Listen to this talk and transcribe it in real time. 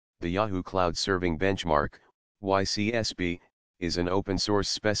The Yahoo Cloud Serving Benchmark, YCSB, is an open-source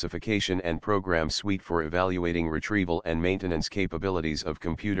specification and program suite for evaluating retrieval and maintenance capabilities of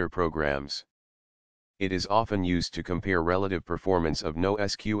computer programs. It is often used to compare relative performance of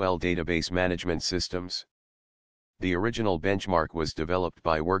NoSQL database management systems. The original benchmark was developed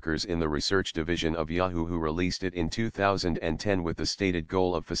by workers in the research division of Yahoo who released it in 2010 with the stated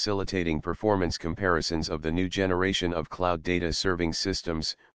goal of facilitating performance comparisons of the new generation of cloud data serving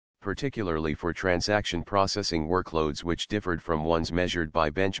systems, particularly for transaction processing workloads which differed from ones measured by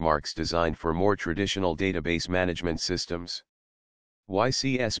benchmarks designed for more traditional database management systems.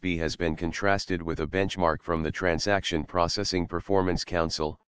 YCSB has been contrasted with a benchmark from the Transaction Processing Performance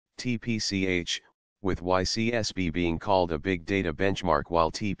Council, TPCH, with YCSB being called a big data benchmark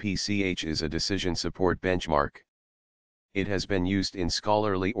while TPCH is a decision support benchmark. It has been used in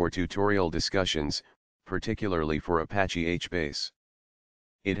scholarly or tutorial discussions, particularly for Apache HBase.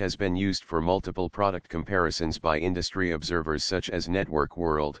 It has been used for multiple product comparisons by industry observers such as Network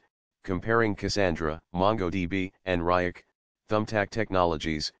World, comparing Cassandra, MongoDB, and Ryuk, Thumbtack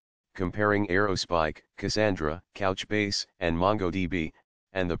Technologies, comparing Aerospike, Cassandra, Couchbase, and MongoDB,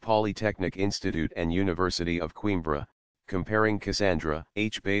 and the Polytechnic Institute and University of Coimbra, comparing Cassandra,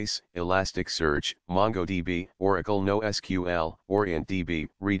 HBase, Elasticsearch, MongoDB, Oracle NoSQL, OrientDB,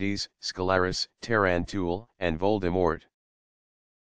 Redis, Scalaris, Tarantool, and Voldemort.